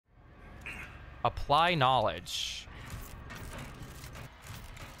Apply knowledge.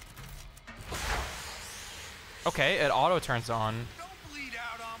 Okay, it auto turns on.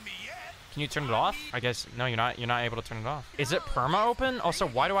 Can you turn it off? I guess no, you're not able to turn it off. Is it perma open? Also,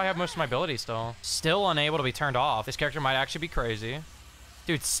 why do I have most of my abilities still? Still unable to be turned off. This character might actually be crazy.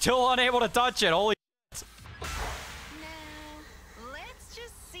 Dude, still unable to touch it. Holy shit. Now, let's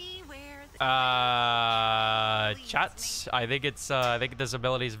just see where chat. I think this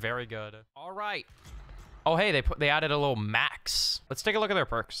ability is very good. All right. Oh, hey, they added a little max. Let's take a look at their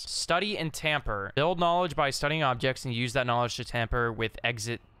perks. Study and tamper. Build knowledge by studying objects and use that knowledge to tamper with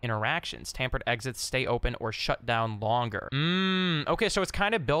exit interactions. Tampered exits stay open or shut down longer. Okay, so it's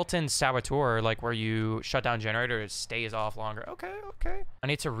kind of built-in saboteur, like where you shut down generator, it stays off longer. Okay. I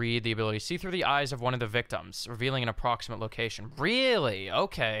need to read the ability. See through the eyes of one of the victims, revealing an approximate location. Really?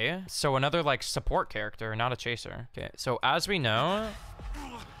 Okay. So another, like, support character, not a chaser. Okay, so as we know,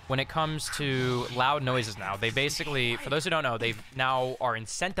 when it comes to loud noises now, they basically, for those who don't know, they now are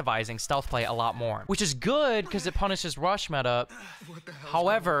incentivizing stealth play a lot more, which is good because it punishes rush meta.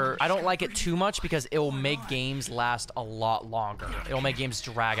 However, I don't like it too much because it will make games last a lot longer. It will make games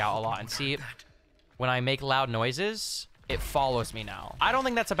drag out a lot. And see, when I make loud noises, it follows me now. I don't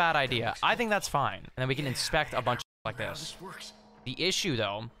think that's a bad idea. I think that's fine. And then we can inspect a bunch of like this. The issue,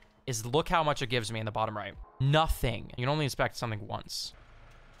 though, is look how much it gives me in the bottom right. Nothing. You can only inspect something once.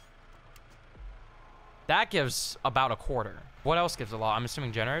 That gives about a quarter. What else gives a lot? I'm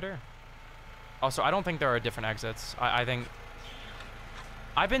assuming generator. Also, I don't think there are different exits. I think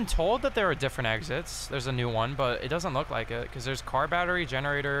I've been told that there are different exits. There's a new one, but it doesn't look like it because there's car battery,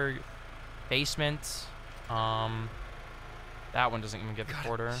 generator, basement. That one doesn't even get the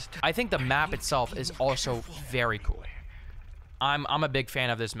quarter. I think the map itself is also very cool. I'm a big fan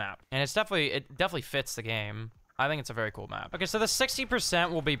of this map, and it definitely fits the game. I think it's a very cool map. Okay, so the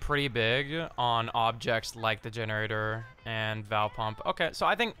 60% will be pretty big on objects like the generator and valve pump. Okay, so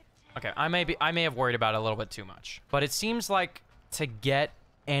I think, okay, I may have worried about it a little bit too much, but it seems like to get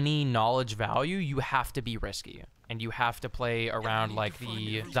any knowledge value, you have to be risky and you have to play around like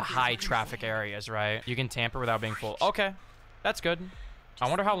the high traffic areas, right? You can tamper without being full. Okay, that's good. I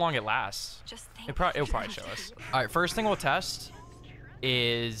wonder how long it lasts. It'll probably show us. All right, first thing we'll test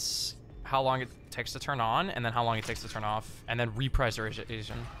is how long it takes to turn on, and then how long it takes to turn off, and then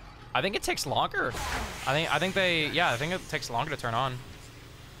repressurization. I think it takes longer. I think it takes longer to turn on.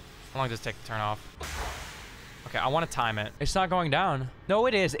 How long does it take to turn off? Okay, I want to time it. It's not going down. No,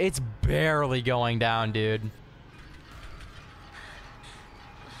 it is. It's barely going down, dude.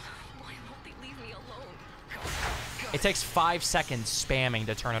 Why won't they leave me alone? It takes 5 seconds spamming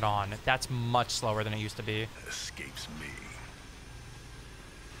to turn it on. That's much slower than it used to be. Escapes me.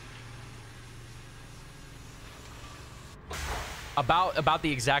 About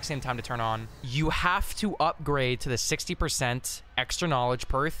the exact same time to turn on. You have to upgrade to the 60% extra knowledge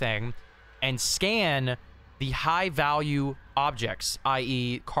per thing and scan the high value objects,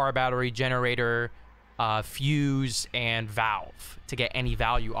 i.e. car battery, generator, fuse, and valve to get any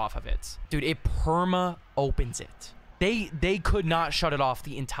value off of it. Dude, it perma opens it. They could not shut it off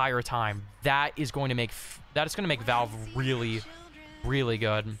the entire time. That is going to make valve really, really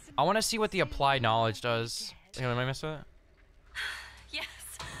good. I want to see what the applied knowledge does. Am I missing it? Yes,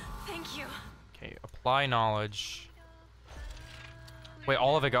 thank you. Okay, apply knowledge. Wait,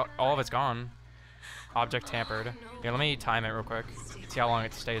 all of it's gone. Object tampered. Here, let me time it real quick. See how long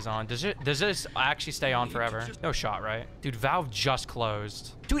it stays on. Does this actually stay on forever? No shot, right? Dude, valve just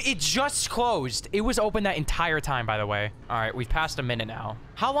closed. Dude, it just closed. It was open that entire time, by the way. All right, we've passed a minute now.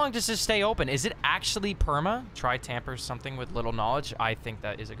 How long does this stay open? Is it actually perma? Try tamper something with little knowledge. I think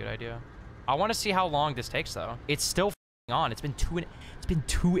that is a good idea. I want to see how long this takes, though. It's still on. It's been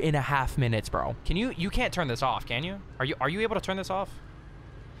 2.5 minutes, bro. You can't turn this off, can you? Are you able to turn this off?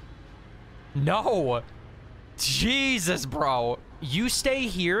 No. Jesus, bro. You stay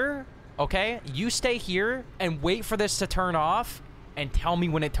here, okay? You stay here and wait for this to turn off and tell me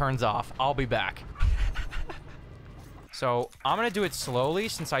when it turns off. I'll be back. So I'm gonna do it slowly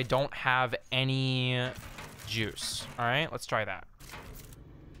since I don't have any juice. All right, let's try that.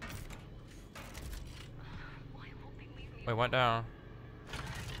 Wait, went down.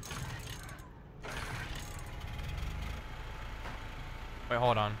 Wait,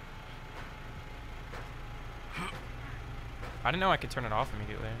 hold on. I didn't know I could turn it off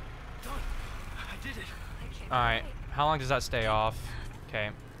immediately. I did it. Alright, how long does that stay off? Okay,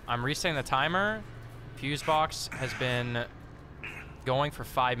 I'm resetting the timer. Fuse box has been going for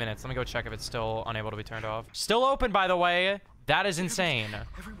 5 minutes. Let me go check if it's still unable to be turned off. Still open, by the way. That is insane.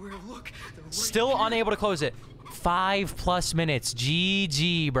 Everywhere I look, Still unable to close it. 5+ minutes.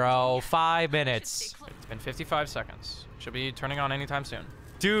 GG, bro. 5 minutes. It's been 55 seconds. Should be turning on anytime soon.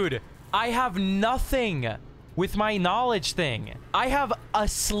 Dude, I have nothing with my knowledge thing. I have a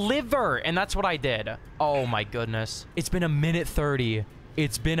sliver, and that's what I did. Oh my goodness. It's been 1:30.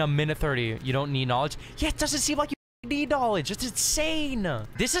 It's been 1:30. You don't need knowledge? Yeah, it doesn't seem like you need knowledge. It's insane.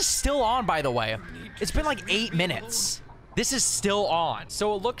 This is still on, by the way. It's been like 8 minutes. This is still on.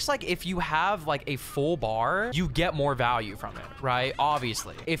 So it looks like if you have like a full bar, you get more value from it, right?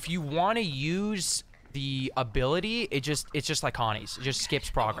 Obviously. If you want to use the ability, it's just like Connie's. It just skips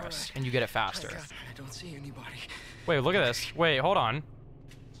progress and you get it faster. I don't see anybody. Wait, look at this. Wait, hold on.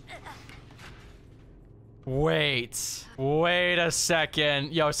 Wait a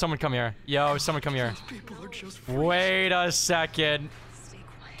second. Yo, someone come here. Yo, someone come here. People are just Wait a second. Stay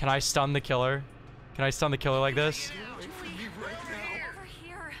quiet. Can I stun the killer? Can I stun the killer like this? Over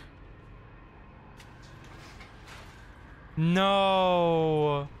here.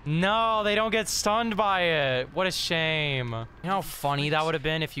 No. No, they don't get stunned by it. What a shame. You know how funny that would have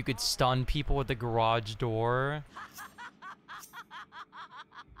been if you could stun people with the garage door?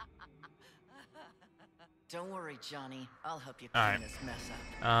 Don't worry, Johnny. I'll help you All clean right. this mess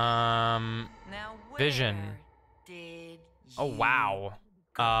up. Now, Vision. Where did Oh, you wow.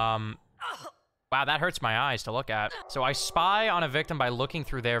 Wow, that hurts my eyes to look at. So I spy on a victim by looking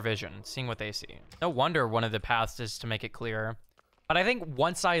through their vision, seeing what they see. No wonder one of the paths is to make it clear. But I think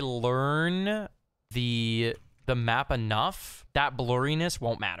once I learn the map enough, that blurriness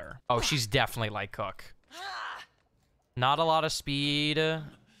won't matter. Oh, she's definitely like Cook. Not a lot of speed,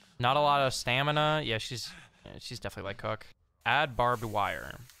 not a lot of stamina. Yeah, she's definitely like Cook. Add barbed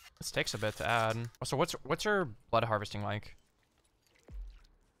wire. This takes a bit to add. So what's her blood harvesting like?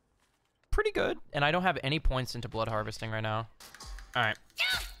 Pretty good. And I don't have any points into blood harvesting right now. All right.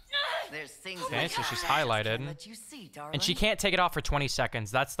 There's things Okay, that so she's I highlighted. can't let you see, darling. And she can't take it off for 20 seconds.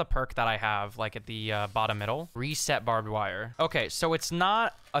 That's the perk that I have, like at the bottom middle. Reset barbed wire. Okay, so it's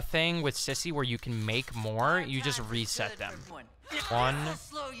not a thing with Sissy where you can make more. You just reset them. 1,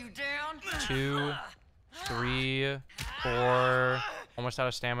 Slow you down. 2, 3, 4. Almost out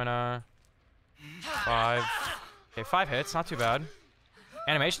of stamina. 5. Okay, 5 hits. Not too bad.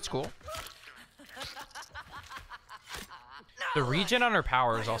 Animation's cool. The regen on her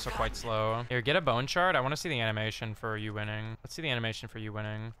power is also quite slow. Here, get a bone shard. I want to see the animation for you winning. Let's see the animation for you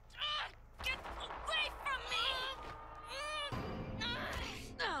winning. Get away from me!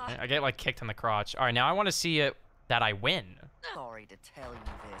 I get like kicked in the crotch. All right, now I want to see it that I win. Sorry to tell you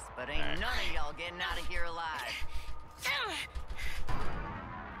this, but ain't none of y'all getting out of here alive.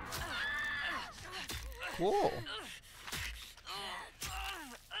 Cool.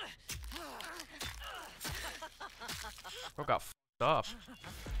 Bro got f***ed up. Look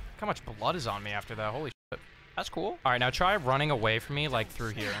how much blood is on me after that. Holy shit. That's cool. All right, now try running away from me, like through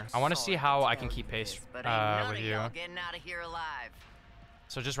here. I want to see how I can keep pace But ain't none with of you. y'all getting out of here alive.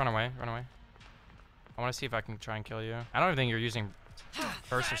 So just run away, run away. I want to see if I can try and kill you. I don't even think you're using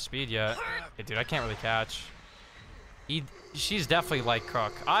burst of speed yet. Hey, dude, I can't really catch. She's definitely like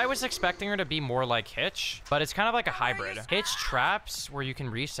Cook. I was expecting her to be more like Hitch, but it's kind of like a hybrid. Hitch traps where you can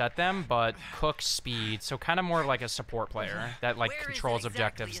reset them, but Cook speed, so kind of more like a support player that like controls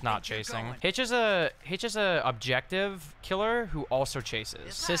objectives, not chasing. Hitch is a objective killer who also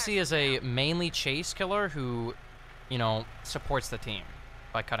chases. Sissy is a mainly chase killer who, you know, supports the team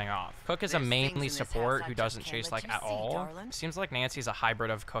by cutting off. Cook is a mainly support who doesn't chase like at all. Seems like Nancy's a hybrid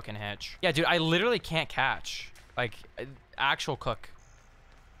of Cook and Hitch. Yeah, dude, I literally can't catch. Like, actual Cook.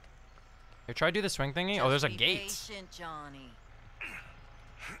 Here, try to do the swing thingy. Oh, there's a gate. Patient, Johnny.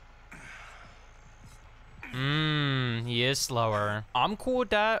 He is slower. I'm cool with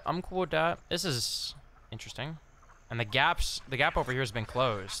that. I'm cool with that. This is interesting. And the gap over here has been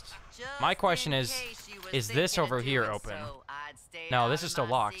closed. My question is this over here open? No, this is still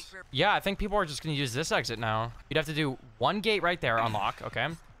locked. Yeah, I think people are just going to use this exit now. You'd have to do one gate right there, unlock, okay?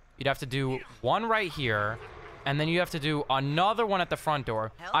 You'd have to do one right here, and then you have to do another one at the front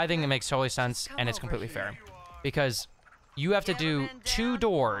door. I think it makes totally sense, and it's completely fair. Because you have to do 2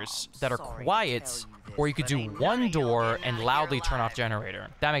 doors that are quiet, or you could do 1 door and loudly turn off generator.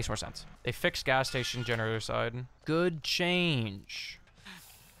 That makes more sense. They fixed gas station generator side. Good change.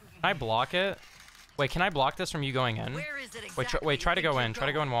 Can I block it? Wait, can I block this from you going in? Wait, try to go in. Try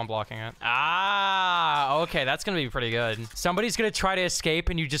to go in while I'm blocking it. Ah, okay, that's gonna be pretty good. Somebody's gonna try to escape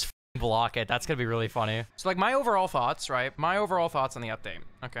and you just block it. That's gonna be really funny. So like my overall thoughts, right? My overall thoughts on the update.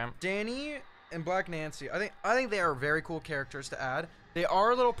 Okay. Danny and Black Nancy. I think they are very cool characters to add. They are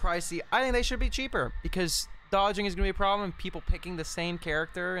a little pricey. I think they should be cheaper because dodging is going to be a problem. People picking the same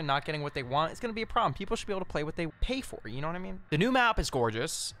character and not getting what they want, it's going to be a problem. People should be able to play what they pay for, you know what I mean? The new map is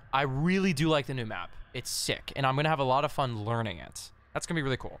gorgeous. I really do like the new map. It's sick, and I'm going to have a lot of fun learning it. That's going to be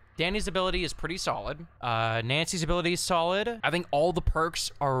really cool. Danny's ability is pretty solid. Nancy's ability is solid. I think all the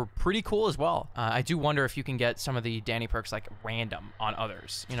perks are pretty cool as well. I do wonder if you can get some of the Danny perks like random on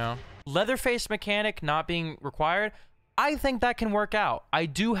others, you know? Leatherface mechanic not being required. I think that can work out. I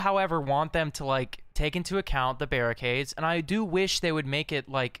do, however, want them to like take into account the barricades, and I do wish they would make it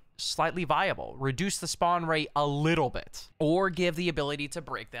like slightly viable, reduce the spawn rate a little bit, or give the ability to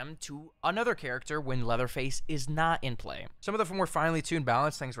break them to another character when Leatherface is not in play. Some of the more finely tuned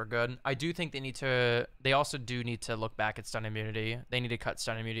balance things were good. I do think they also do need to look back at stun immunity. They need to cut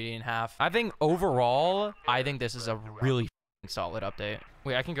stun immunity in half. I think overall, I think this is a really solid update.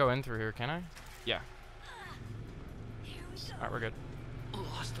 Wait, I can go in through here, can I? Yeah. All right, we're good.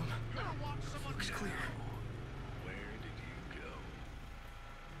 Lost him. Looks clear.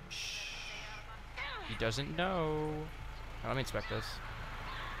 He doesn't know. Now, let me inspect this.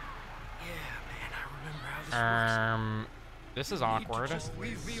 Yeah, man, I remember how this This is awkward. Just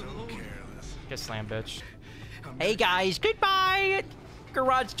leave me alone. Get slammed, bitch. Hey guys, goodbye.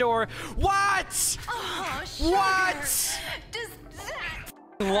 Garage door. What? Oh, What? Does that...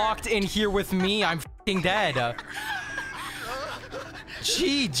 Locked in here with me. I'm f***ing dead.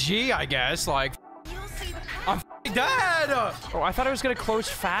 GG, I guess. Like, You'll see the I'm f***ing dead. Oh, I thought it was gonna close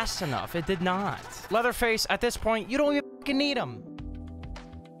fast enough. It did not. Leatherface, at this point, you don't even f***ing need him.